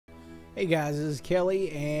Hey guys, this is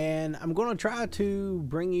Kelly, and I'm going to try to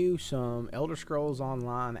bring you some Elder Scrolls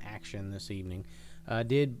Online action this evening. I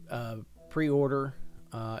did pre-order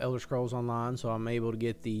Elder Scrolls Online, so I'm able to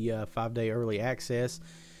get the 5-day early access.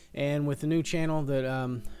 And with the new channel that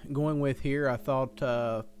I'm going with here, I thought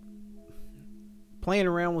playing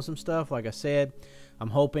around with some stuff. Like I said, I'm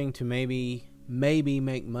hoping to maybe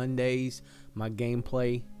make Mondays my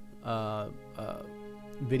gameplay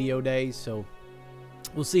video days. So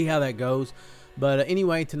we'll see how that goes. But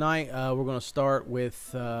anyway, tonight we're going to start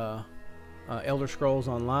with Elder Scrolls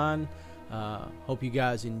Online. Hope you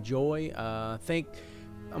guys enjoy. I think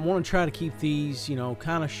I want to try to keep these,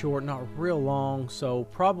 kind of short, not real long. So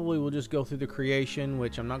probably we'll just go through the creation,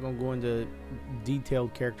 which I'm not going to go into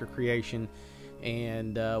detailed character creation.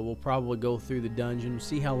 And we'll probably go through the dungeon,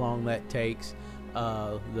 see how long that takes,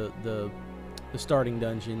 the starting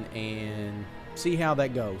dungeon, and see how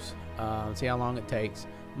that goes. See how long it takes.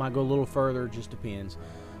 Might go a little further, just depends.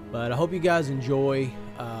 But I hope you guys enjoy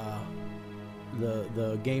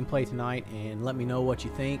the gameplay tonight, and let me know what you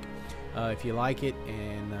think if you like it,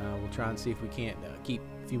 and we'll try and see if we can't keep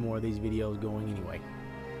a few more of these videos going anyway.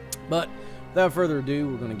 But without further ado,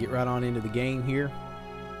 we're going to get right on into the game here.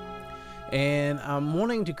 And I'm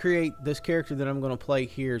wanting to create this character that I'm going to play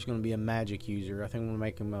here is going to be a magic user. I think I'm going to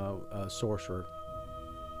make him a sorcerer.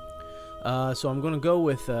 So I'm going to go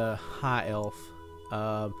with High Elf.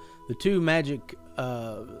 The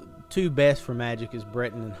two best for magic is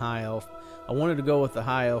Breton and High Elf. I wanted to go with the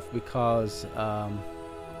High Elf because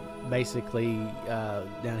basically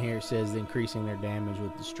down here it says increasing their damage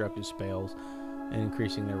with destructive spells and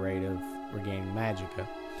increasing their rate of regaining magicka.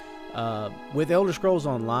 With Elder Scrolls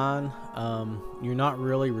Online, you're not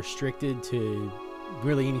really restricted to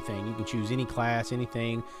really anything. You can choose any class,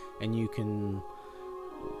 anything, and you can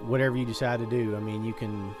whatever you decide to do. I mean, you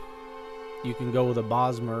can go with a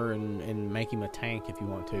Bosmer and make him a tank if you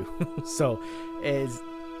want to. So it's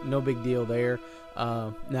no big deal there.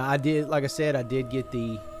 Now I did, like I said, I did get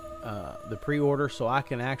the pre-order, so I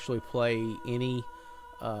can actually play any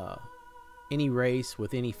race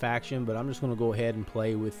with any faction, but I'm just going to go ahead and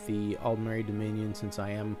play with the Aldmeri Dominion since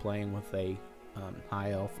I am playing with a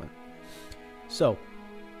High Elf. So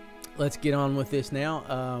let's get on with this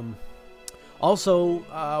now.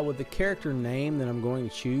 Also, with the character name that I'm going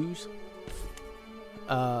to choose,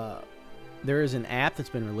 there is an app that's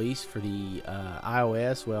been released for the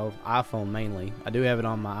iOS, well, iPhone mainly. I do have it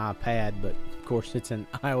on my iPad, but of course it's an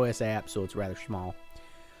iOS app, so it's rather small.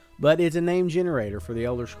 But it's a name generator for the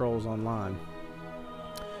Elder Scrolls Online.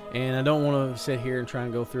 And I don't want to sit here and try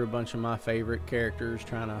and go through a bunch of my favorite characters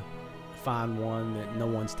trying to find one that no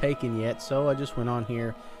one's taken yet. So I just went on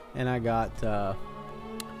here and I got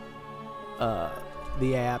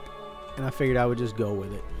the app, and I figured I would just go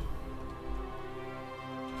with it.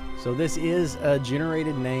 So this is a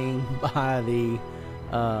generated name by the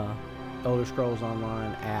Elder Scrolls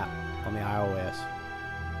Online app on the iOS.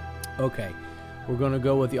 Okay. We're going to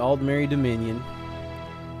go with the Aldmeri Dominion.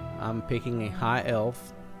 I'm picking a High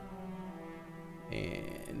Elf.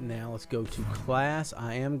 And now let's go to class.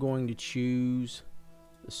 I am going to choose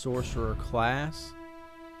the Sorcerer class.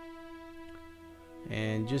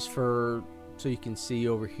 And just so you can see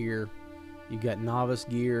over here, you've got Novice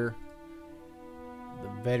gear, the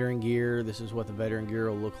Veteran gear. This is what the Veteran gear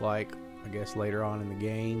will look like, I guess, later on in the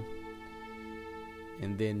game.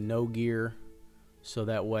 And then no gear. So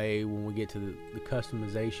that way, when we get to the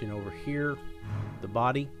customization over here, the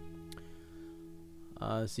body,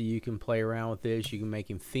 so you can play around with this. You can make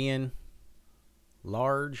him thin,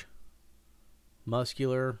 large,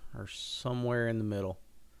 muscular, or somewhere in the middle.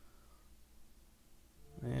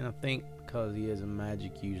 And I think because he is a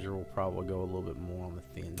magic user, we'll probably go a little bit more on the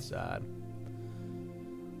thin side.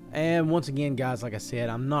 And once again, guys, like I said,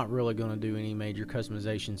 I'm not really going to do any major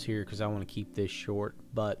customizations here because I want to keep this short.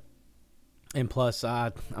 And plus,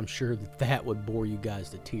 I'm sure that would bore you guys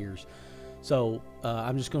to tears. So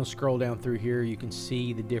I'm just going to scroll down through here. You can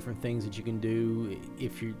see the different things that you can do.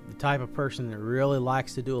 If you're the type of person that really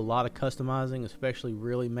likes to do a lot of customizing, especially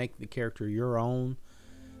really make the character your own,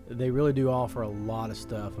 they really do offer a lot of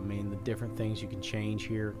stuff. I mean, the different things you can change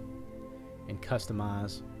here and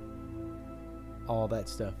customize. All that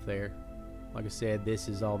stuff there. Like I said, this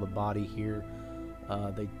is all the body here.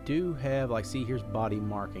 They do have, like, see, here's body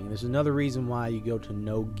marking. There's another reason why you go to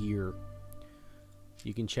no gear.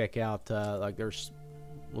 You can check out, like, there's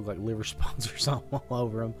look like liver spots or something all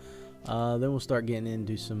over them. Then we'll start getting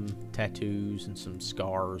into some tattoos and some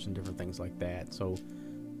scars and different things like that. So,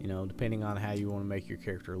 depending on how you want to make your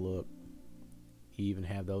character look, you even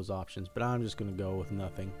have those options. But I'm just going to go with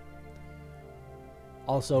nothing.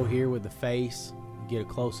 Also here with the face, get a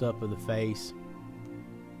close-up of the face.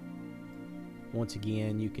 Once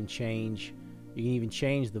again, you can even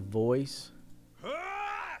change the voice.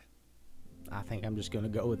 I think I'm just going to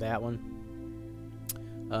go with that one.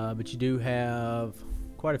 But you do have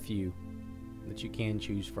quite a few that you can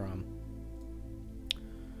choose from.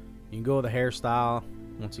 You can go with a hairstyle.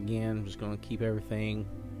 Once again, I'm just going to keep everything.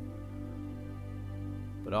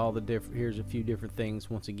 But all the here's a few different things.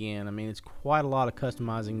 Once again, I mean, it's quite a lot of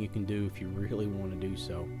customizing you can do if you really want to do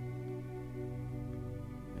so.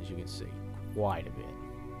 As you can see, quite a bit.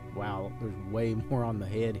 Wow, there's way more on the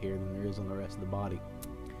head here than there is on the rest of the body.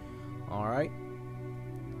 Alright.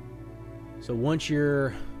 So once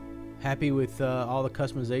you're happy with all the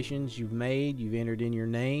customizations you've made, you've entered in your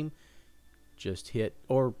name, just hit,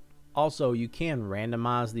 or also you can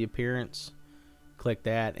randomize the appearance. Click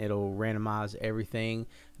that, it'll randomize everything.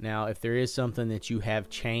 Now if there is something that you have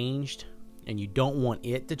changed and you don't want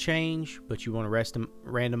it to change, but you want to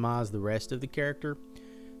randomize the rest of the character,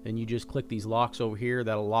 then you just click these locks over here.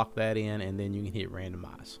 That'll lock that in, and then you can hit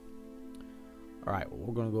randomize. Alright, well,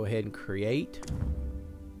 we're going to go ahead and create.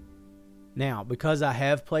 Now, because I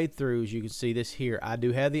have played through, as you can see this here, I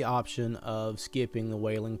do have the option of skipping the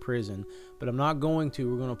Wailing Prison, but I'm not going to.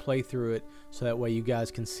 We're going to play through it so that way you guys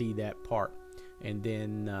can see that part. And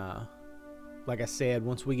then, like I said,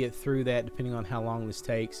 once we get through that, depending on how long this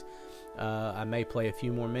takes, I may play a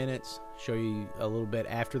few more minutes, show you a little bit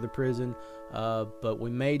after the prison, but we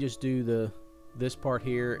may just do this part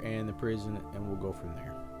here and the prison, and we'll go from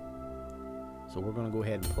there. So we're going to go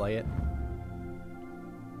ahead and play it.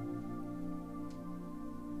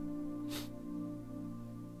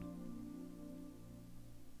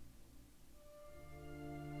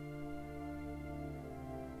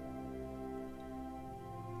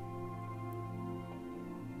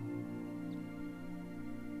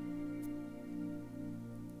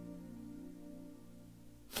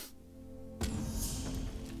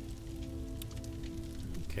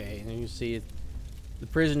 Okay, and you see it. The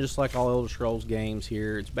prison, just like all Elder Scrolls games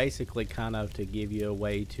here, it's basically kind of to give you a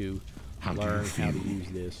way to learn how to use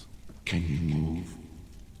this. Can you move?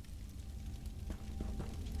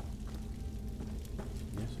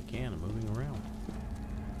 Yes, I can. I'm moving around.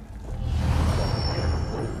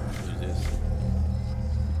 Who's this?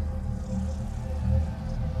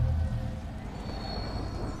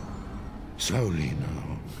 Slowly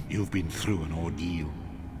now. You've been through an ordeal.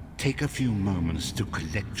 Take a few moments to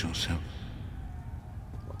collect yourself.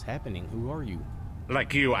 What's happening? Who are you?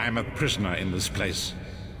 Like you, I am a prisoner in this place.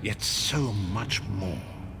 Yet so much more.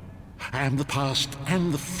 I am the past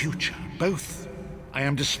and the future, both. I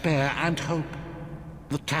am despair and hope.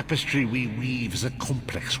 The tapestry we weave is a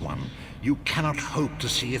complex one. You cannot hope to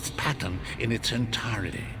see its pattern in its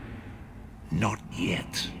entirety. Not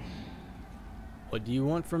yet. What do you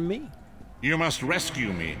want from me? You must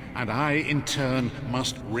rescue me, and I, in turn,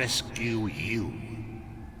 must rescue you.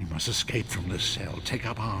 You must escape from this cell, take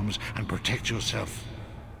up arms, and protect yourself.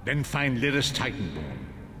 Then find Lyris Titanborn.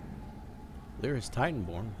 Lyris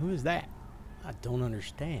Titanborn? Who is that? I don't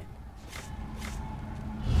understand.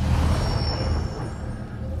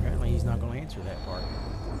 Apparently he's not going to answer that part.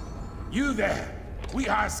 You there! We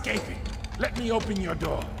are escaping. Let me open your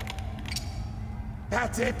door.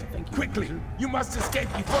 That's it! Quickly! You must escape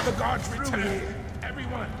before the guards return!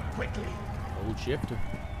 Everyone, quickly! Old shifter.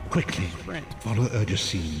 Quickly, Sprint. follow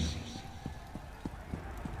Urgesine.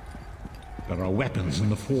 There are weapons in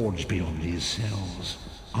the forge beyond these cells.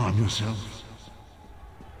 Arm yourself.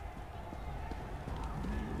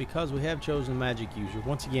 Because we have chosen a magic user,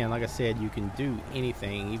 once again, like I said, you can do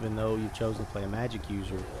anything, even though you've chosen to play a magic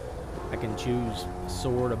user. I can choose a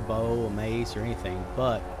sword, a bow, a mace, or anything,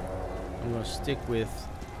 but I'm going to stick with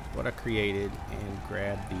what I created and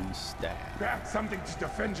grab the staff. Grab something to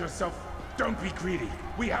defend yourself. Don't be greedy.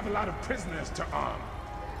 We have a lot of prisoners to arm.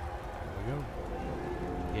 There we go.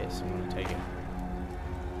 Yes, I'm going to take it.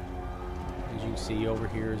 As you can see, over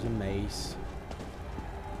here is a mace.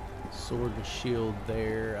 Sword and shield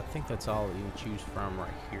there. I think that's all that you can choose from right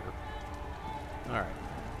here. Alright.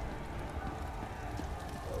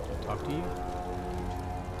 Talk to you?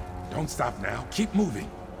 Don't stop now. Keep moving.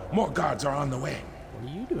 More guards are on the way. What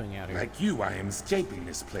are you doing out here? Like you, I am escaping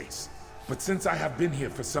this place. But since I have been here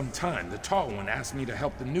for some time, the Tall One asked me to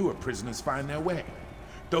help the newer prisoners find their way.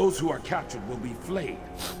 Those who are captured will be flayed.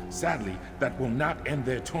 Sadly, that will not end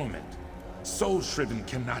their torment. Soul Shriven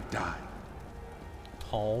cannot die.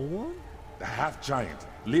 Tall One? The half-giant,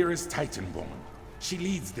 Lyris Titanborn. She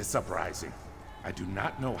leads this uprising. I do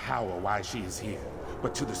not know how or why she is here,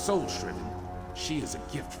 but to the Soul Shriven, she is a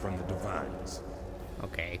gift from the Divines.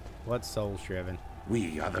 Okay, what's Soul Shriven?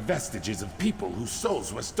 We are the vestiges of people whose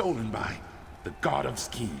souls were stolen by The god of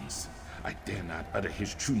schemes. I dare not utter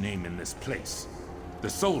his true name in this place. The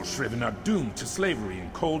Soul Shriven are doomed to slavery in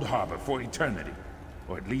Cold Harbor for eternity.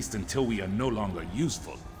 Or at least until we are no longer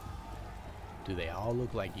useful. Do they all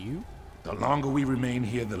look like you? The longer we remain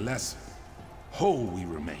here, the less whole we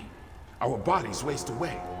remain. Our bodies waste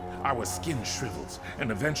away. Our skin shrivels,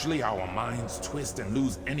 and eventually our minds twist and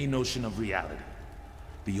lose any notion of reality.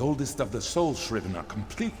 The oldest of the Soul Shriven are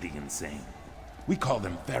completely insane. We call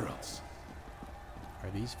them Pharaohs.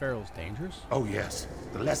 Are these pharaohs dangerous? Oh yes,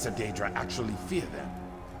 the lesser Daedra actually fear them.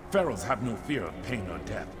 Pharaohs have no fear of pain or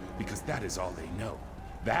death, because that is all they know.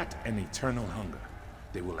 That and eternal hunger.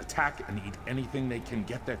 They will attack and eat anything they can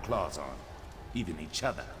get their claws on, even each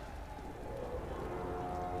other.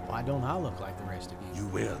 Why don't I look like the rest of you? You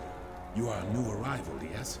will. You are a new arrival,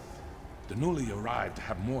 yes? The newly arrived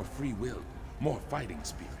have more free will, more fighting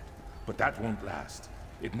spirit. But that won't last.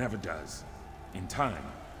 It never does. In time,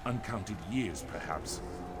 uncounted years perhaps,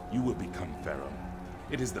 you will become Pharaoh.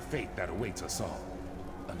 It is the fate that awaits us all,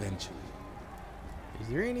 eventually. Is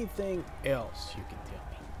there anything else you can tell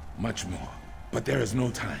me? Much more. But there is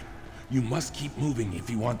no time. You must keep moving if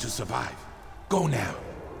you want to survive. Go now.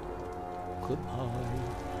 Goodbye.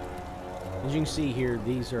 As you can see here,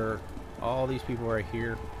 these are all these people right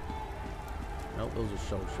here. Nope, those are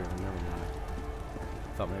Soul Shriven. Never mind.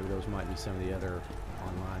 Thought maybe those might be some of the other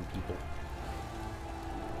online people.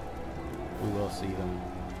 We will see them.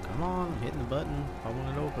 Come on, I'm hitting the button. I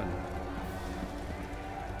want it open.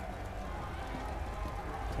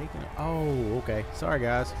 Taking it. Oh, okay. Sorry,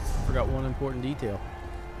 guys. Forgot one important detail.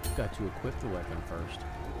 Got to equip the weapon first.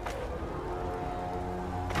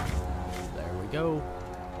 There we go.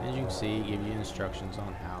 As you can see, give you instructions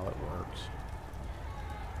on how it works.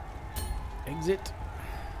 Exit.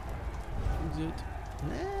 Exit.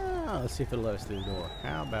 Now, let's see if it'll let us through the door.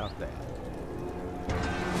 How about that?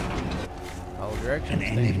 Follow directions.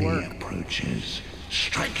 An Things enemy work. approaches.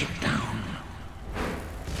 Strike it down.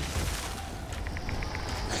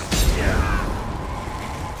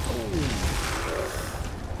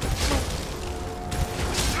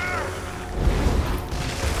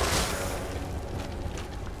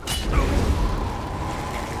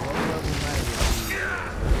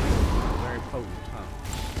 Very potent, huh?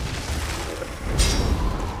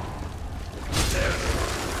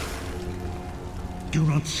 Do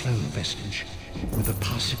not slow, Vestige. With the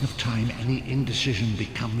passing of time, any indecision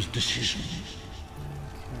becomes decision.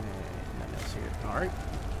 Okay, nothing else here. Alright.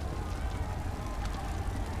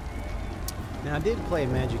 Now I did play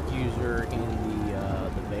Magic User in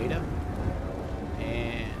the beta,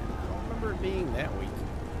 and I don't remember it being that weak.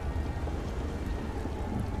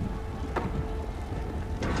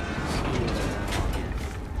 Let's see what's going on here.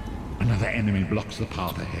 Another enemy blocks the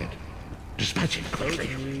path ahead. Dispatch it Those quickly.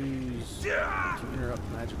 use to interrupt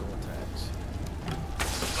magical attacks.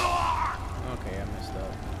 Okay, I messed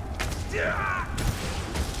up.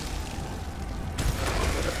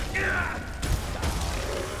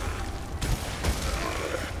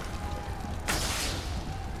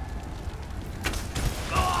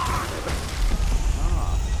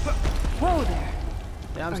 Whoa there!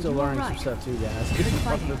 Yeah, I'm Are still you learning alright? some stuff too, guys. Good I've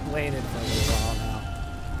fighting. been playing it for a little while now.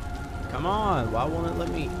 Come on, why won't it let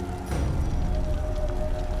me?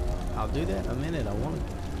 I'll do that in a minute. I want it.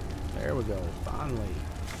 There we go. Finally.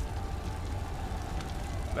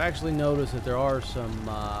 I've actually noticed that there are some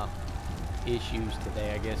issues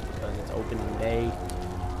today, I guess, because it's opening day.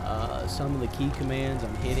 Some of the key commands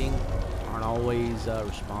I'm hitting aren't always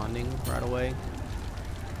responding right away.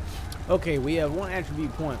 Okay, we have one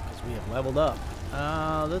attribute point because we have leveled up.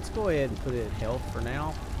 Let's go ahead and put it at health for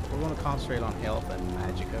now. We're going to concentrate on health and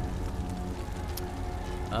magicka.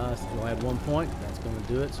 So we'll add 1 point. That's going to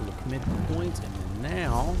do it. So we'll commit the points, and then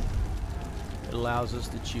now it allows us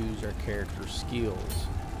to choose our character skills.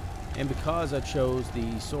 And because I chose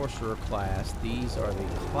the sorcerer class, these are the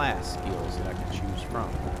class skills that I can choose from.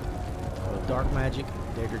 So dark magic,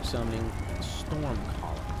 Daedric summoning, and storm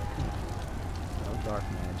calling. So dark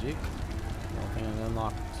magic. The only thing I've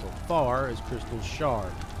unlocked so far is crystal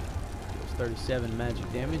shard. Deals 37 magic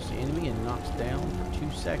damage to enemy and knocks down for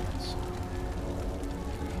 2 seconds.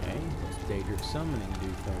 Okay, what's Daedric summoning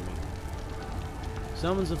do for me?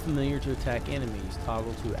 Summons a familiar to attack enemies.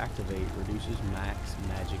 Toggle to activate. Reduces max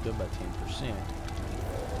magicka by 10%.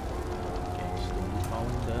 Okay, storm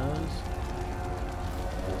calling does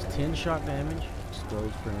 10 shock damage.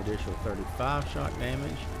 Explodes for an additional 35 shock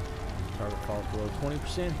damage. Target falls below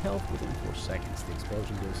 20% health within 4 seconds. The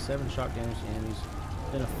explosion deals 7 shock damage to enemies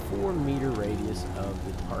within a 4-meter radius of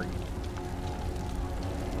the target.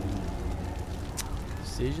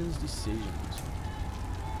 Decisions.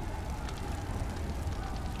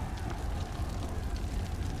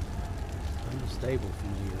 stable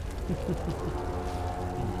from here.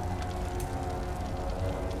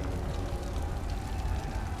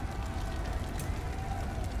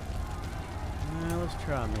 Well, let's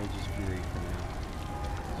try Mage's Fury for now.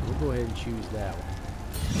 So we'll go ahead and choose that one.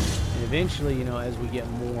 And eventually, you know, as we get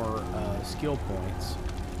more skill points,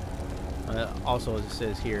 also as it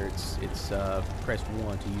says here, it's press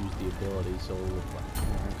 1 to use the ability. So when we're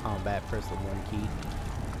in combat, press the 1 key,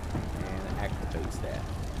 and it activates that.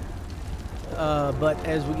 But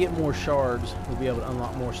as we get more shards, we'll be able to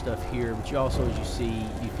unlock more stuff here. But you also, as you see,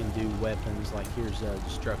 you can do weapons. Like here's a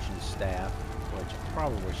destruction staff, which I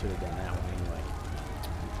probably should have done that one anyway.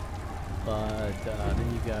 But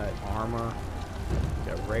then you got armor,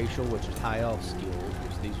 you got racial, which is high elf skills,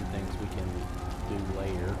 which these are things we can do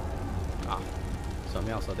later.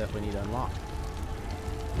 Something else I definitely need to unlock.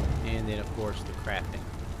 And then of course the crafting.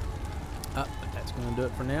 But that's going to do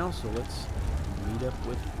it for now. So let's meet up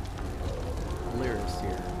with Lyris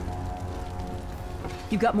here.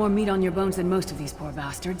 You've got more meat on your bones than most of these poor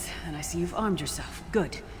bastards, and I see you've armed yourself.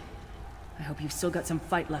 Good. I hope you've still got some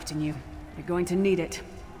fight left in you. You're going to need it.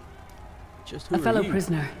 Just who A fellow are you?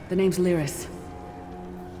 prisoner. The name's Lyris.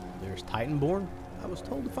 There's Titanborn. I was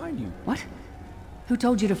told to find you. What? Who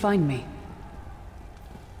told you to find me?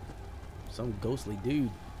 Some ghostly dude.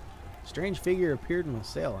 Strange figure appeared in my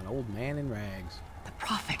cell, an old man in rags. The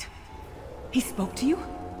Prophet. He spoke to you?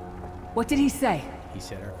 What did he say? He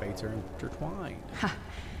said our fates are intertwined. Ha!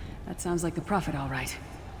 That sounds like the Prophet, all right.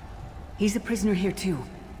 He's a prisoner here, too.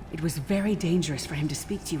 It was very dangerous for him to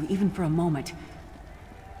speak to you, even for a moment.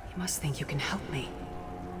 He must think you can help me.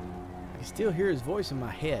 I can still hear his voice in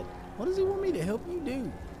my head. What does he want me to help you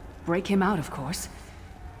do? Break him out, of course.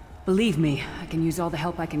 Believe me, I can use all the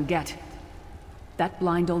help I can get. That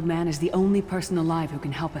blind old man is the only person alive who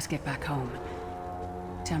can help us get back home.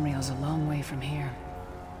 Tamriel's a long way from here.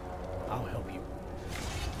 I'll help you.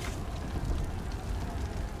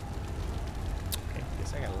 Okay,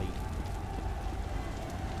 guess I gotta leave.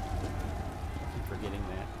 I keep forgetting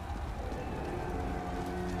that.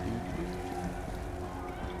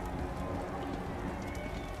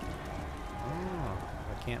 Oh,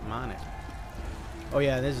 I can't mine it. Oh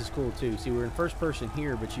yeah, this is cool too. See, we're in first person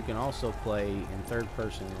here, but you can also play in third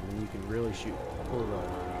person, and you can really pull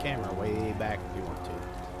the camera way back if you want to.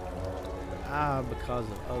 Because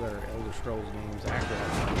of other Elder Scrolls games, I actually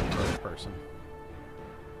have to play in third person.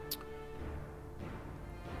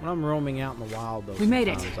 When I'm roaming out in the wild, though, We made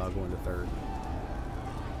it. sometimes I'll go into third.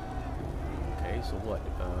 Okay, so what?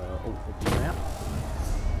 Open the map.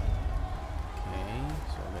 Okay,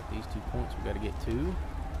 so I got these 2 points we got to get to.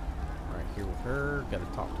 Right here with her. Got to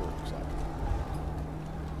talk to her, looks like.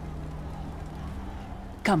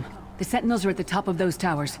 Come, the Sentinels are at the top of those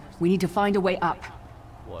towers. We need to find a way up.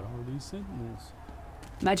 What are these sentinels?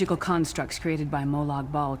 Magical constructs created by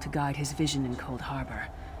Molag Bal to guide his vision in Cold Harbor.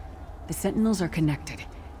 The Sentinels are connected.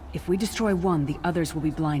 If we destroy one, the others will be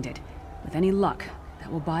blinded. With any luck, that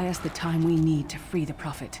will buy us the time we need to free the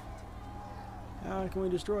Prophet. How can we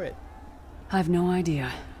destroy it? I've no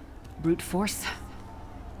idea. Brute force?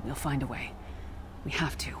 We'll find a way. We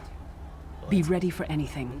have to. Be ready for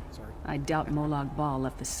anything. Sorry. I doubt Molag Bal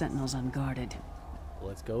left the Sentinels unguarded. Well,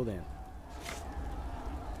 let's go then.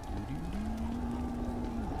 See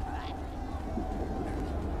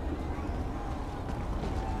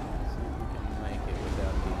if we can make it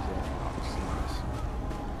without these toxins.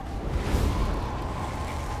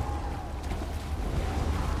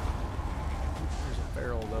 There's a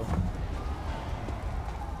barrel though.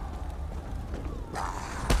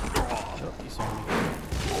 Oh, you saw me.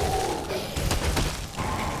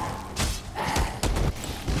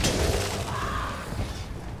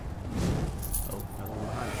 Oh, another one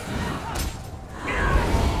behind us.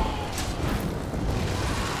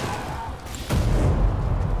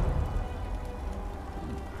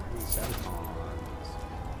 Satisfying.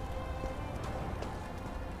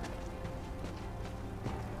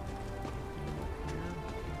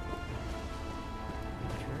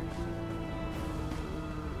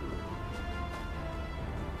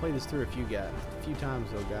 Played this through a few times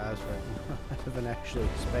though, guys. Right? I haven't actually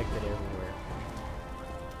inspected everywhere.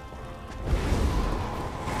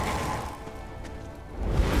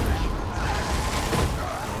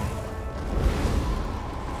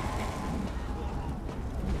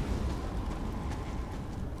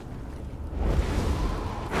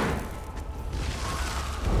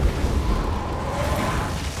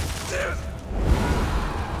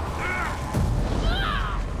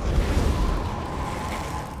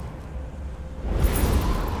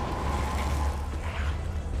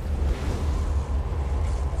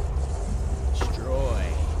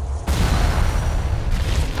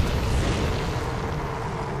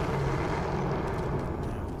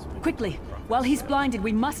 Quickly! While he's blinded,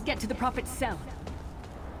 we must get to the Prophet's cell.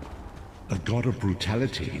 A god of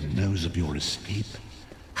brutality knows of your escape.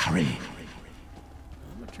 Hurry.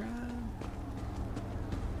 I'm gonna try.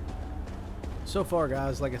 So far,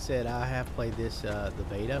 guys, like I said, I have played this, the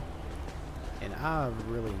beta, and I've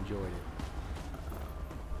really enjoyed it.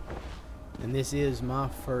 And this is my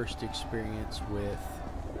first experience with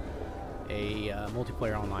a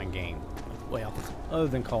multiplayer online game. Well, other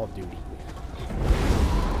than Call of Duty.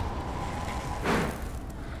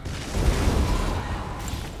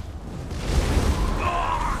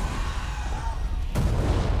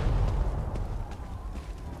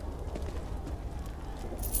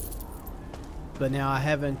 But now I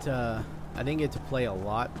haven't, I didn't get to play a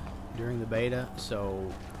lot during the beta,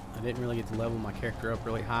 so I didn't really get to level my character up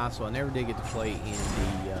really high, so I never did get to play in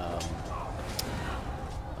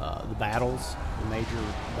the battles, the major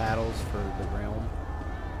battles for the realm.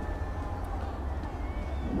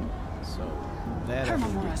 So that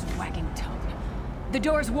Hermomora's wagging tongue. The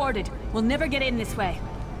door's warded. We'll never get in this way.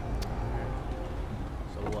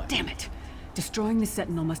 So what? Damn it! Destroying the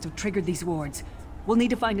Sentinel must have triggered these wards. We'll need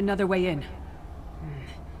to find another way in.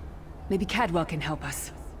 Maybe Cadwell can help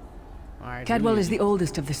us. Alright, Cadwell is the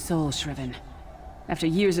oldest of the Soul Shriven. After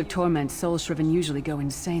years of torment, Soul Shriven usually go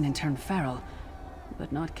insane and turn feral.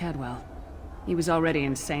 But not Cadwell. He was already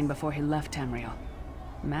insane before he left Tamriel.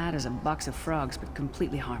 Mad as a box of frogs, but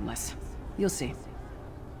completely harmless. You'll see.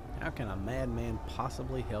 How can a madman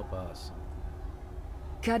possibly help us?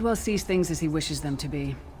 Cadwell sees things as he wishes them to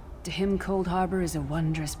be. To him, Cold Harbor is a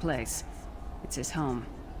wondrous place. It's his home.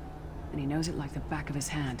 And he knows it like the back of his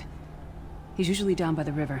hand. He's usually down by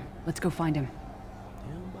the river. Let's go find him.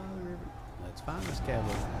 Down by the river. Let's find this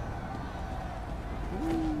Cadwell.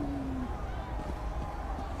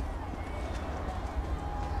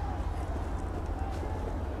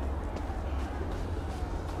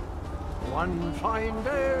 One fine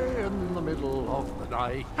day in the middle of the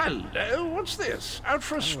night. Hello, what's this? Out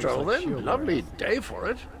for a stroll like then? Lovely day for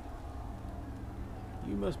it.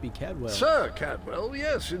 You must be Cadwell. Sir Cadwell,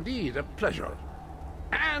 yes, indeed, a pleasure.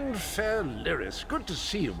 And fair Lyris, good to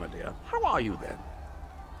see you, my dear. How are you then?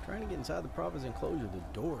 Trying to get inside the Prophet's enclosure.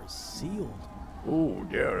 The door is sealed. Oh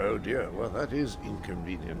dear, well that is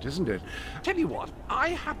inconvenient, isn't it? Tell you what, I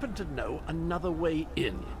happen to know another way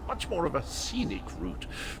in. Much more of a scenic route.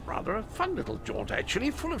 Rather a fun little jaunt, actually,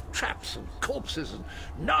 full of traps and corpses and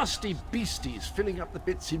nasty beasties filling up the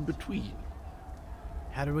bits in between.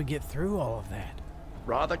 How do we get through all of that?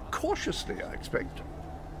 Rather cautiously, I expect.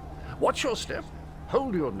 Watch your step,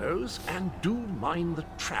 hold your nose, and do mind the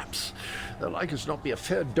traps. There'll like as not be a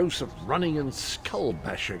fair dose of running and skull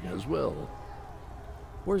bashing as well.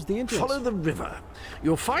 Where's the entrance? Follow the river.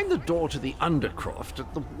 You'll find the door to the Undercroft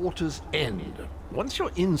at the water's end. Once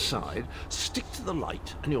you're inside, stick to the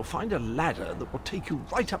light, and you'll find a ladder that will take you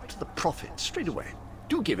right up to the Prophet straight away.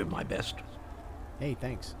 Do give him my best. Hey,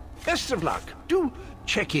 thanks. Best of luck. Do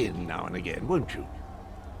check in now and again, won't you?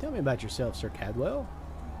 Tell me about yourself, Sir Cadwell.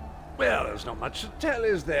 Well, there's not much to tell,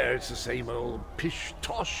 is there? It's the same old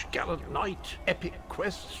pish-tosh, gallant knight, epic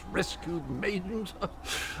quests, rescued maidens.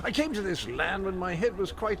 I came to this land when my head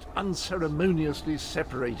was quite unceremoniously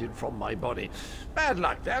separated from my body. Bad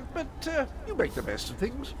luck, that, but you make the best of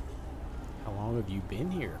things. How long have you been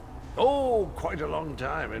here? Oh, quite a long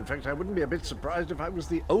time. In fact, I wouldn't be a bit surprised if I was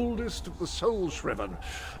the oldest of the Soul Shriven.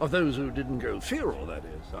 Of those who didn't go feral, that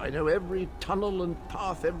is. I know every tunnel and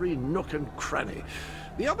path, every nook and cranny.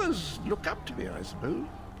 The others look up to me, I suppose.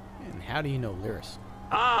 And how do you know Lyris?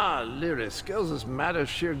 Ah, Lyris. Girl's as mad as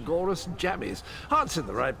sheer Gorus jammies. Heart's in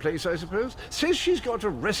the right place, I suppose. Says she's got to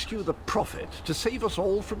rescue the Prophet to save us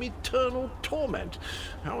all from eternal torment.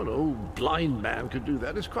 How an old blind man could do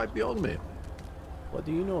that is quite beyond me. What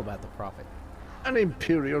do you know about the Prophet? An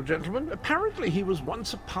imperial gentleman. Apparently he was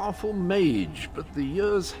once a powerful mage, but the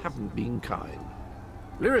years haven't been kind.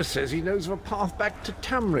 Lyris says he knows of a path back to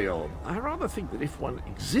Tamriel. I rather think that if one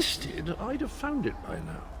existed, I'd have found it by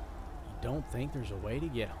now. You don't think there's a way to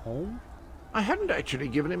get home? I hadn't actually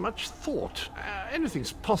given it much thought.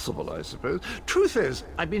 Anything's possible, I suppose. Truth is,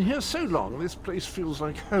 I've been here so long, this place feels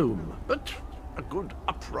like home. But a good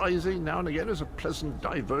uprising now and again is a pleasant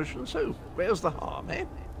diversion, so where's the harm, eh?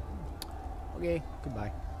 Okay,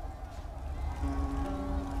 goodbye.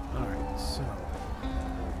 Alright, so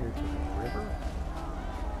we're here to the river.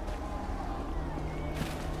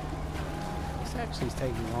 This actually is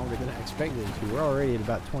taking longer than I expected it to. We're already at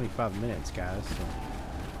about 25 minutes, guys, so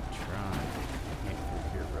try to get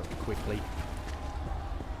through here real quickly.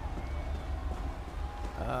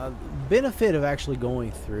 The benefit of actually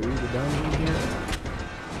going through the dungeon here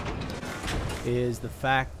is the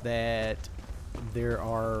fact that there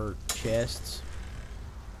are chests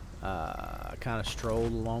kind of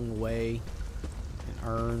strolled along the way, and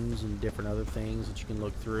urns and different other things that you can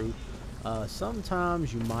look through.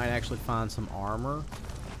 Sometimes you might actually find some armor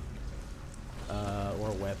or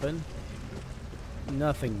a weapon.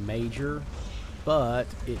 Nothing major, but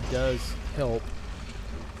it does help.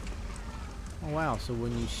 Oh wow, so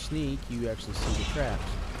when you sneak, you actually see the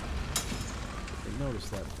traps. Didn't notice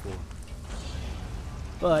that before.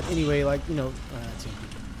 But anyway, like, you know, that's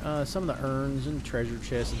empty. Some of the urns and treasure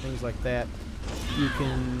chests and things like that, you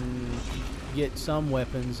can get some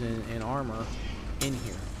weapons and armor in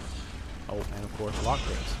here. Oh, and of course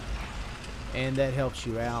lockpicks. And that helps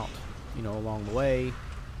you out, you know, along the way,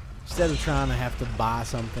 instead of trying to have to buy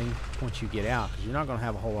something once you get out, because you're not going to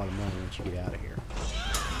have a whole lot of money once you get out of here.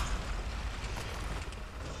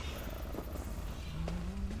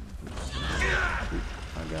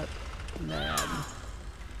 I got nabbed.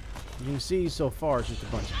 You can see so far it's just a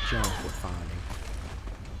bunch of junk we're finding.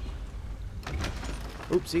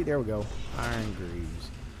 Oops, see, there we go. Iron greaves.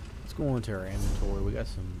 Let's go into our inventory. We got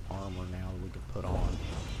some armor now that we can put on.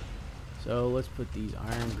 So let's put these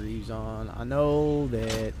iron greaves on. I know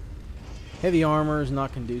that heavy armor is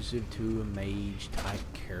not conducive to a mage type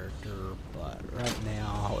character, but right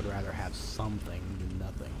now I would rather have something than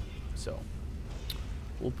nothing. So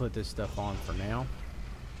we'll put this stuff on for now,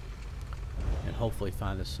 and hopefully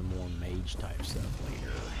find us some more mage type stuff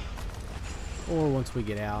later. Or once we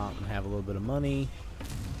get out and have a little bit of money,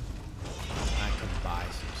 I can buy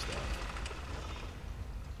some stuff.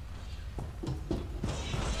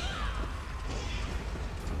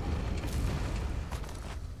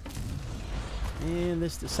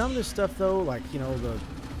 And some of this stuff though, like, you know, the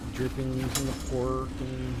drippings and the pork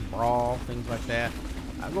and broth, things like that,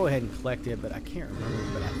 I'll go ahead and collect it, but I can't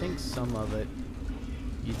remember. But I think some of it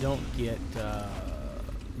you don't get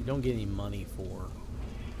any money for.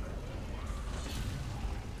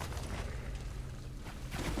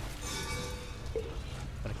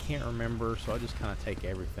 But I can't remember, so I'll just kind of take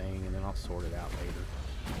everything and then I'll sort it out later.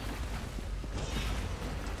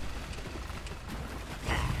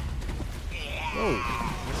 Whoa!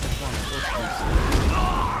 This is one supposed to be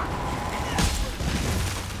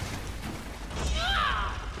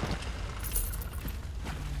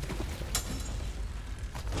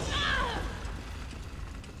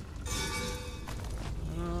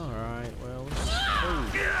alright, well, let's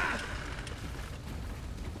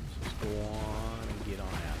just go on and get on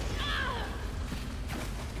out of here.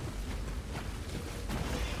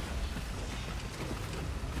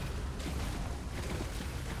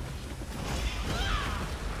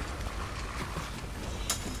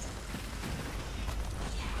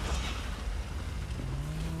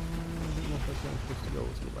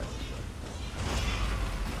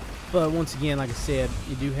 But once again, like I said,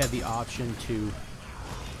 you do have the option to,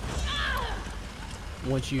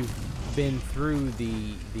 once you've been through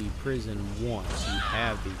the prison once, you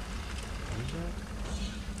have the, what is that?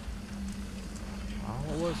 Oh,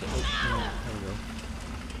 what was it? Oh, no, there we go.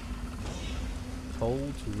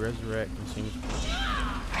 Told to resurrect consumes.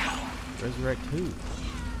 Resurrect who?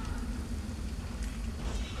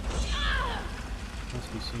 Must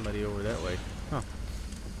be somebody over that way. Huh.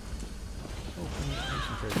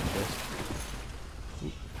 Concentrate this.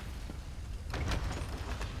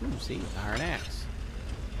 Ooh, see, iron axe.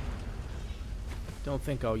 Don't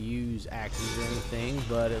think I'll use axes or anything,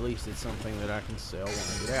 but at least it's something that I can sell when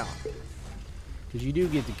I get out. Because you do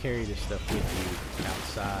get to carry this stuff with you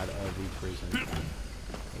outside of the prison.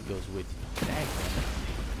 It goes with you. Dang.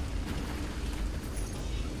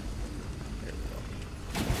 There we go.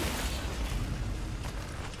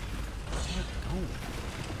 Where's it going?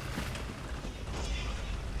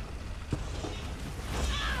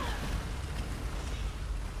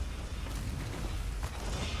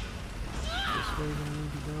 Where do I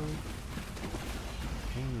need to go?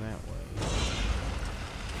 Came that way.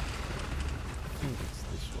 I think it's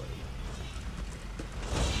this way.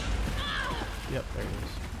 Yep, there it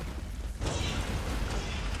is.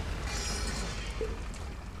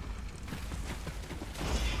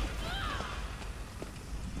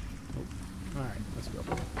 Oh. Alright, let's go.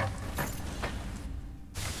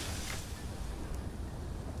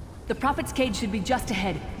 The Prophet's cage should be just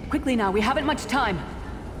ahead. Quickly now, we haven't much time.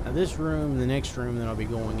 Now this room, the next room that I'll be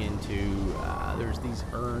going into, there's these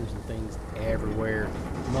urns and things everywhere.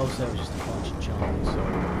 Most of it's just a bunch of junk, so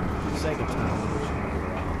for the sake of time, we're just gonna go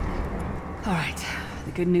around. Alright,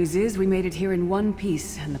 the good news is we made it here in one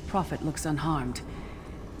piece, and the Prophet looks unharmed.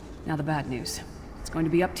 Now the bad news. It's going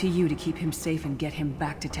to be up to you to keep him safe and get him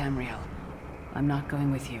back to Tamriel. I'm not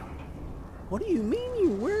going with you. What do you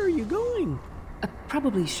mean where are you going? A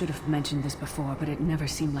probably should have mentioned this before, but it never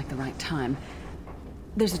seemed like the right time.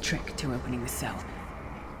 There's a trick to opening the cell.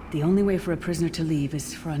 The only way for a prisoner to leave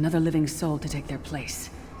is for another living soul to take their place.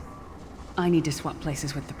 I need to swap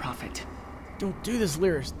places with the Prophet. Don't do this,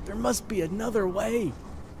 Lyris. There must be another way.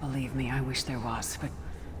 Believe me, I wish there was, but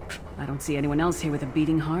I don't see anyone else here with a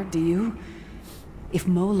beating heart, do you? If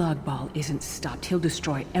Molag Bal isn't stopped, he'll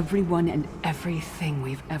destroy everyone and everything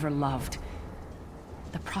we've ever loved.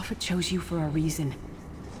 The Prophet chose you for a reason.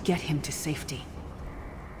 Get him to safety.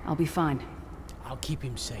 I'll be fine. I'll keep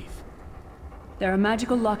him safe. There are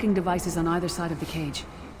magical locking devices on either side of the cage.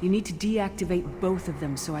 You need to deactivate both of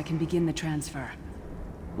them so I can begin the transfer.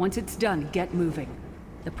 Once it's done, get moving.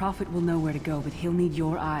 The Prophet will know where to go, but he'll need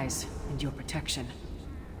your eyes and your protection.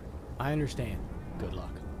 I understand. Good luck.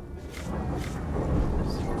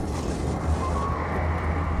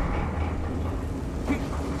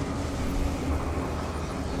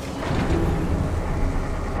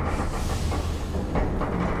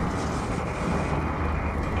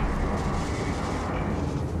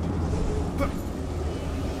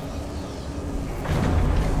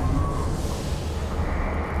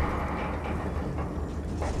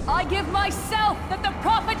 I give myself that the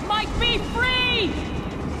Prophet might be free!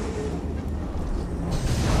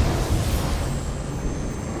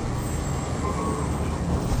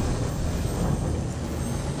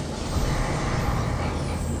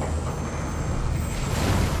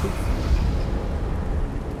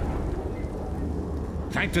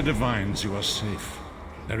 Thank the divines you are safe.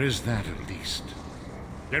 There is that at least.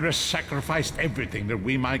 Lyris sacrificed everything that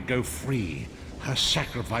we might go free. Her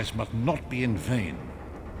sacrifice must not be in vain.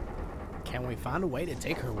 Can we find a way to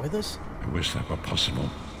take her with us? I wish that were possible,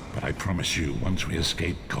 but I promise you, once we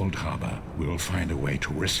escape Cold Harbor, we will find a way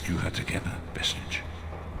to rescue her together, Vestige.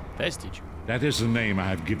 Vestige? That is the name I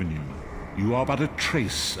have given you. You are but a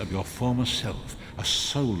trace of your former self, a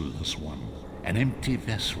soulless one, an empty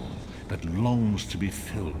vessel that longs to be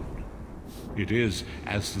filled. It is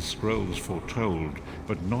as the scrolls foretold,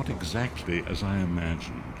 but not exactly as I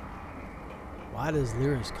imagined. Why does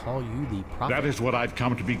Lyris call you the Prophet? That is what I've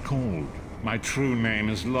come to be called. My true name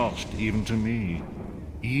is lost, even to me.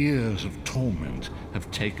 Years of torment have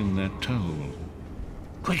taken their toll.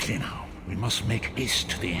 Quickly now, we must make haste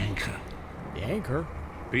to the anchor. The anchor?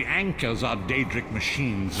 The anchors are Daedric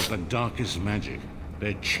machines of the darkest magic.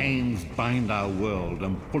 Their chains bind our world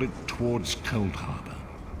and pull it towards Cold Harbor.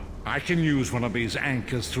 I can use one of these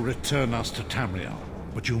anchors to return us to Tamriel,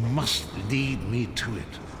 but you must lead me to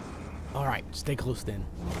it. All right, stay close then.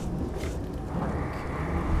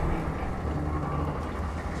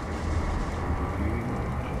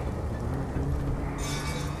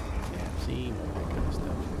 Yeah, see, all that kind of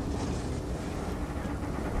stuff.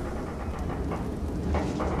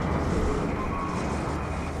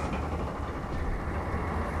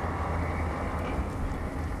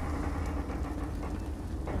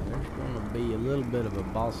 Now, there's going to be a little bit of a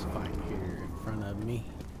boss fight here in front of me.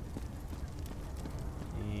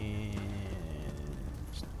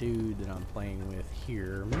 Dude that I'm playing with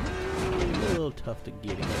here might be a little tough to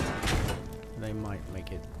get in. They might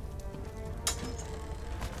make it.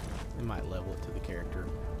 They might level it to the character.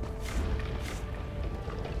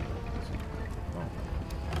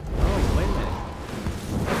 Oh, wait a minute.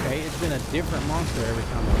 Okay, it's been a different monster every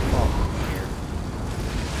time I fought here.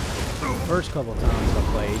 The first couple of times I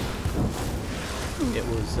played, it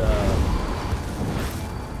was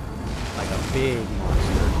like a big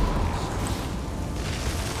monster.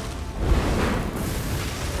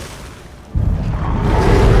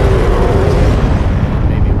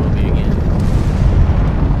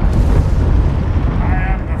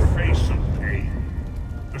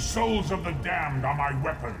 Souls of the damned are my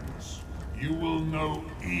weapons. You will know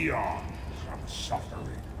eons of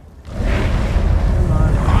suffering. Come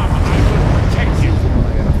on. I will protect you. I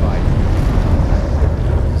gotta fight.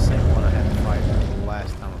 The same one I had to fight the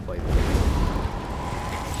last time I played this.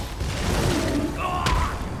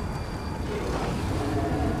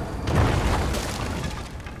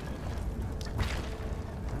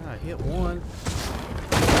 I hit one.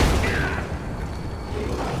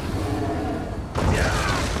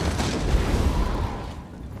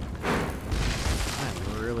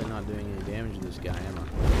 Doing any damage to this guy, am I?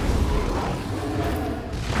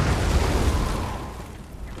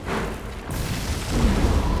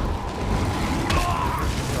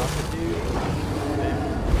 Drop it, dude. Bam.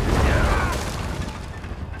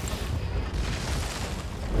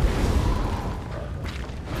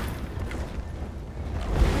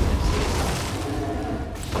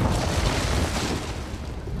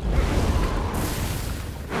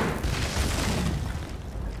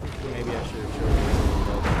 Maybe I should have chosen.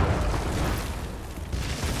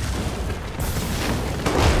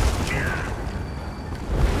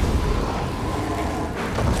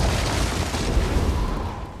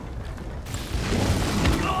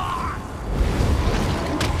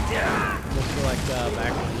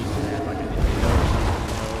 back when you used to have like a Nintendo or something,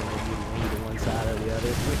 you know, and you lean to one side or the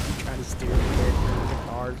other when you're trying to steer the character in the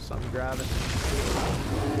car or something driving.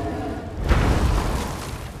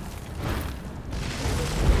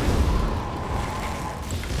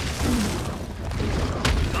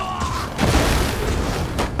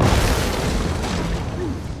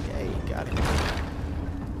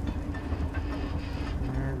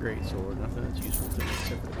 Sword, nothing that's useful to me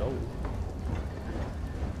except for gold.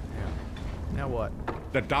 Yeah. Now what?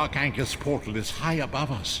 The Dark Anchor's portal is high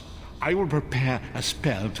above us. I will prepare a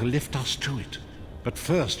spell to lift us to it. But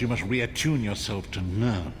first you must reattune yourself to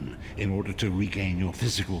Nirn in order to regain your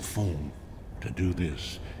physical form. To do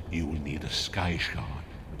this, you will need a Sky Shard.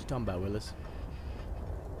 What you talking about, Willis?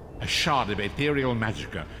 A shard of ethereal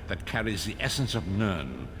magicka that carries the essence of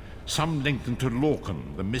Nirn, some linked into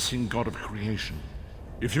Lorcan, the missing god of creation.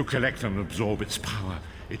 If you collect and absorb its power,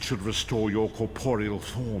 it should restore your corporeal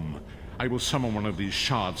form. I will summon one of these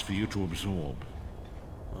shards for you to absorb.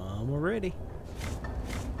 I'm ready.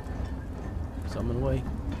 Summon away.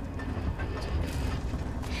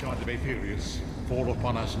 Shard of Aetherius, fall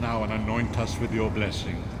upon us now and anoint us with your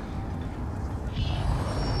blessing.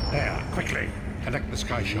 There, quickly, collect the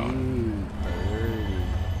Sky Shard. Ooh, dirty.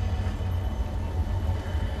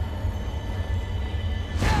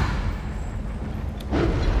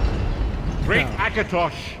 Great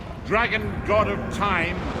Akatosh, dragon god of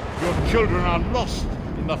time, your children are lost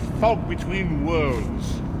in the fog between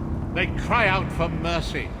worlds. They cry out for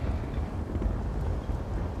mercy.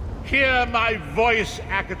 Hear my voice,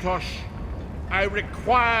 Akatosh. I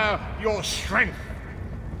require your strength.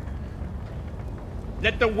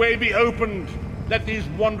 Let the way be opened. Let these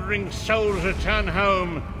wandering souls return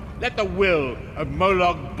home. Let the will of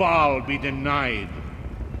Molag Bal be denied.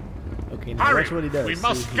 Okay, now Hurry! watch what he does. We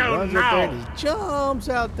must he go runs now! up there and he jumps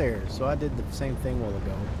out there. So I did the same thing a while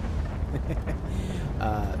ago.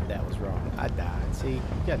 That was wrong. I died. See, you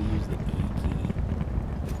gotta use the E key.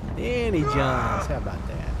 Then he jumps. How about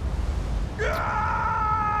that?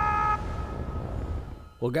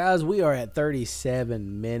 Well, guys, we are at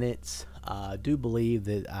 37 minutes. I do believe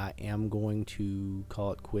that I am going to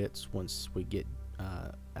call it quits once we get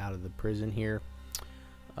out of the prison here.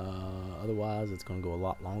 Otherwise, it's going to go a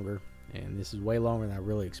lot longer. And this is way longer than I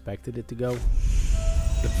really expected it to go.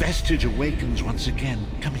 The vestige awakens once again.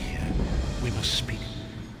 Come here. We must speak.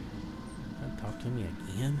 Talk to me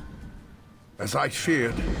again? As I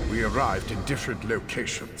feared, we arrived in different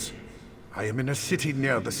locations. I am in a city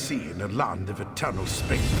near the sea in a land of eternal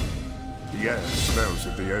space. The air smells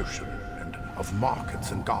of the ocean and of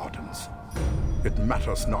markets and gardens. It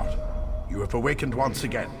matters not. You have awakened once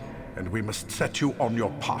again, and we must set you on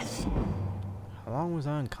your path. How long was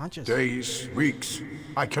I unconscious? Days, weeks,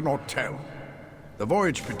 I cannot tell. The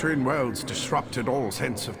voyage between worlds disrupted all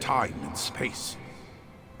sense of time and space.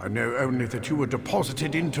 I know only that you were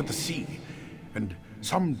deposited into the sea, and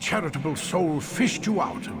some charitable soul fished you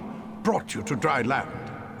out and brought you to dry land.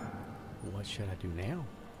 What should I do now?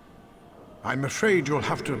 I'm afraid you'll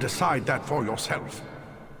have to decide that for yourself.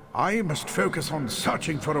 I must focus on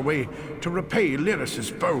searching for a way to repay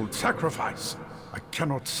Lyris's bold sacrifice. I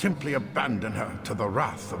cannot simply abandon her to the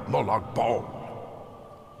wrath of Molag Bal.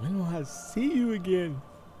 When will I see you again?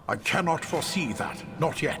 I cannot foresee that,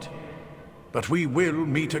 not yet. But we will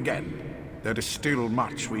meet again. There is still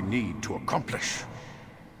much we need to accomplish.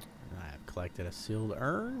 I have collected a sealed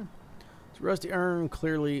urn. This rusty urn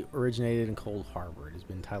clearly originated in Cold Harbor. It has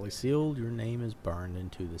been tightly sealed. Your name is burned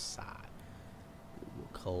into the side.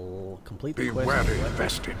 We'll complete the Be quest. wary,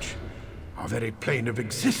 Vestige. Our very plane of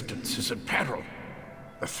existence is in peril.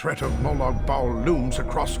 The threat of Molag Bal looms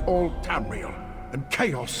across all Tamriel, and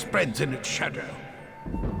chaos spreads in its shadow.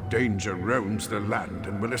 Danger roams the land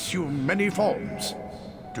and will assume many forms.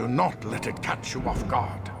 Do not let it catch you off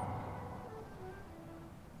guard.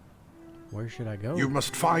 Where should I go? You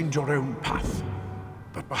must find your own path.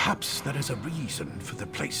 But perhaps there is a reason for the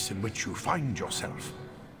place in which you find yourself.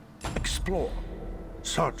 Explore.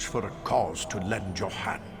 Search for a cause to lend your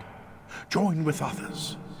hand. Join with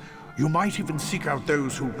others. You might even seek out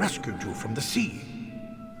those who rescued you from the sea.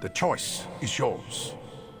 The choice is yours.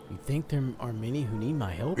 You think there are many who need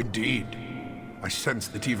my help? Indeed. I sense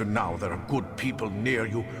that even now there are good people near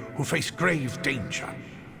you who face grave danger.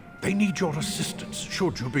 They need your assistance,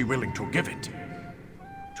 should you be willing to give it.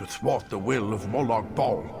 To thwart the will of Molag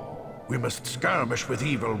Bal, we must skirmish with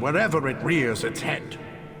evil wherever it rears its head.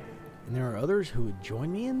 And there are others who would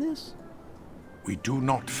join me in this? We do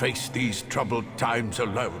not face these troubled times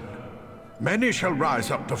alone. Many shall rise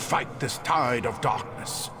up to fight this tide of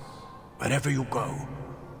darkness. Wherever you go,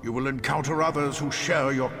 you will encounter others who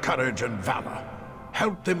share your courage and valor.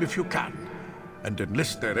 Help them if you can, and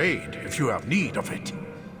enlist their aid if you have need of it.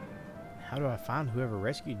 How do I find whoever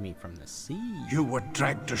rescued me from the sea? You were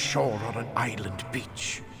dragged ashore on an island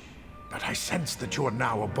beach, but I sense that you are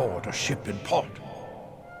now aboard a ship in port.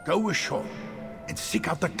 Go ashore and seek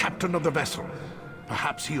out the captain of the vessel.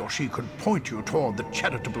 Perhaps he or she could point you toward the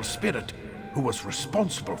charitable spirit who was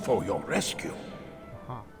responsible for your rescue.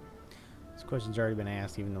 This question's already been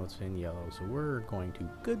asked, even though it's in yellow, so we're going to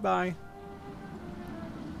goodbye.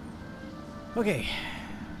 Okay,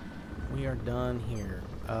 we are done here.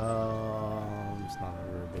 It's not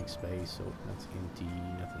a very big space, so that's empty.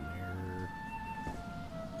 Nothing there.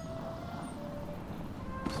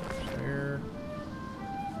 Search there.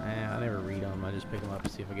 Nah, I never read them. I just pick them up to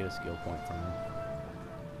see if I get a skill point from them.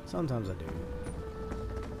 Sometimes I do.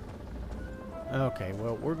 Okay,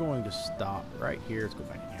 well, we're going to stop right here. Let's go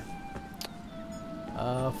back in here.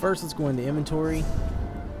 First, let's go into inventory.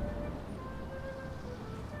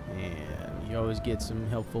 And you always get some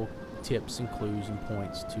helpful tips and clues and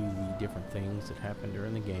points to the different things that happen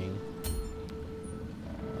during the game.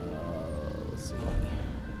 Let's see.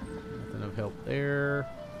 Nothing of help there.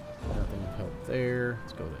 Nothing of help there.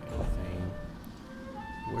 Let's go to anything.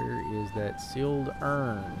 Where is that sealed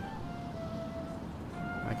urn?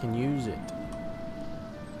 I can use it.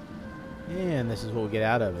 And this is what we get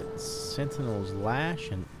out of it. Sentinel's Lash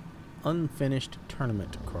and Unfinished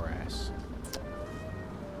Tournament Cuirass.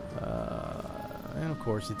 And of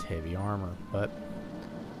course it's heavy armor, but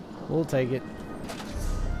we'll take it.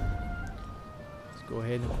 Let's go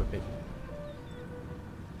ahead and equip it.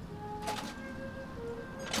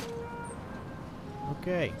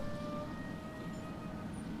 Okay.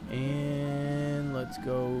 And let's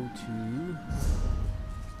go to,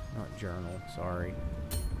 not journal, sorry.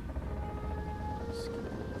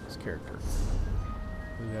 This character.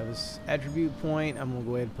 We have this attribute point. I'm going to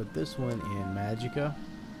go ahead and put this one in Magicka.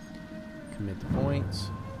 Commit the points.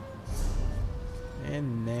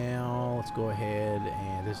 And now let's go ahead,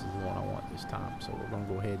 and this is the one I want this time. So we're going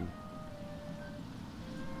to go ahead and,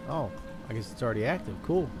 oh, I guess it's already active.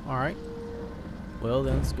 Cool. Alright. Well,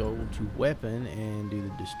 then let's go to weapon and do the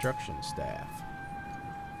destruction staff.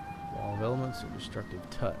 Wall of elements or destructive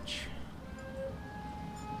touch.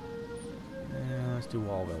 And let's do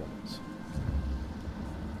wall of elements.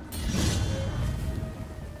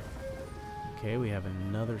 Okay, we have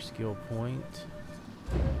another skill point.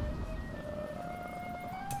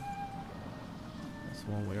 That's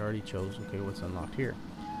the one we already chose. Okay, what's unlocked here?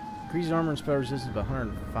 Increases armor and spell resistance by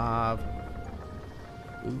 105.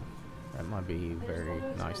 Ooh, that might be very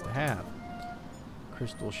nice to have.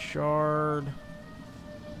 Crystal shard.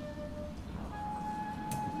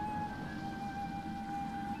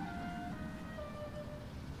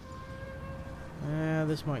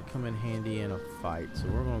 This might come in handy in a fight, so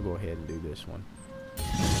we're going to go ahead and do this one.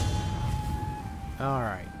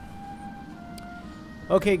 Alright.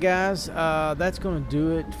 Okay, guys, that's going to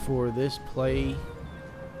do it for this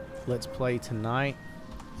Let's Play tonight.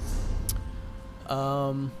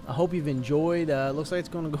 I hope you've enjoyed. Looks like it's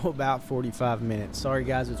going to go about 45 minutes. Sorry,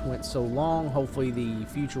 guys, it went so long. Hopefully, the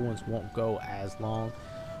future ones won't go as long.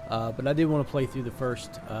 But I did want to play through the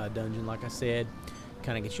first dungeon, like I said.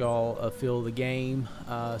 Kind of get y'all a feel of the game,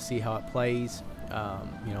 see how it plays.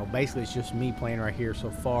 You know, basically it's just me playing right here so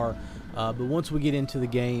far. But once we get into the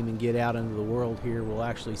game and get out into the world here, we'll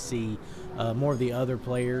actually see more of the other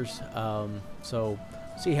players. So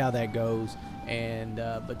see how that goes. And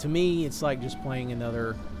but to me, it's like just playing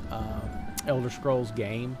another Elder Scrolls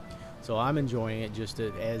game. So I'm enjoying it just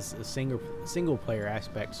as a single player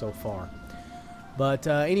aspect so far. But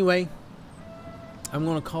anyway, I'm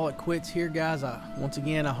going to call it quits here, guys. Once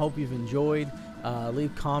again, I hope you've enjoyed.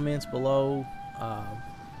 Leave comments below.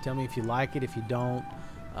 Tell me if you like it, if you don't.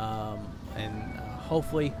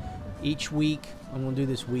 Hopefully, each week, I'm going to do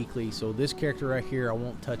this weekly. So this character right here, I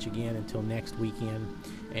won't touch again until next weekend.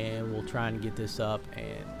 And we'll try and get this up.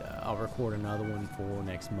 And I'll record another one for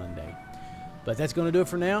next Monday. But that's going to do it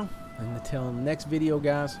for now. And until the next video,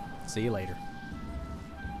 guys, see you later.